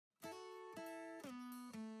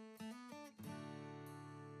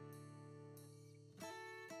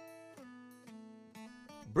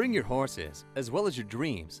Bring your horses, as well as your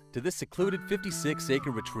dreams, to this secluded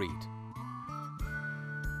 56-acre retreat.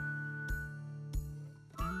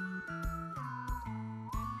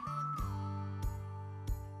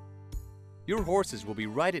 Your horses will be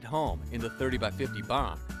right at home in the 30 by 50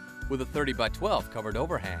 barn, with a 30 by 12 covered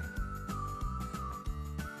overhang.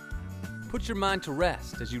 Put your mind to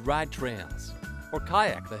rest as you ride trails or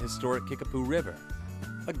kayak the historic Kickapoo River,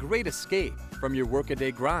 a great escape from your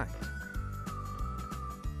workaday grind.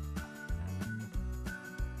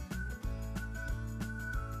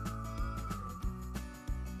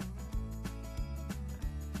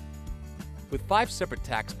 With 5 separate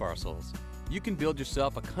tax parcels, you can build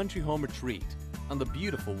yourself a country home retreat on the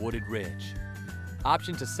beautiful wooded ridge.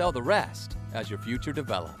 Option to sell the rest as your future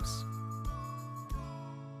develops.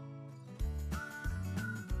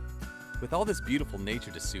 With all this beautiful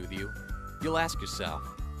nature to soothe you, you'll ask yourself,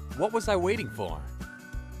 what was I waiting for?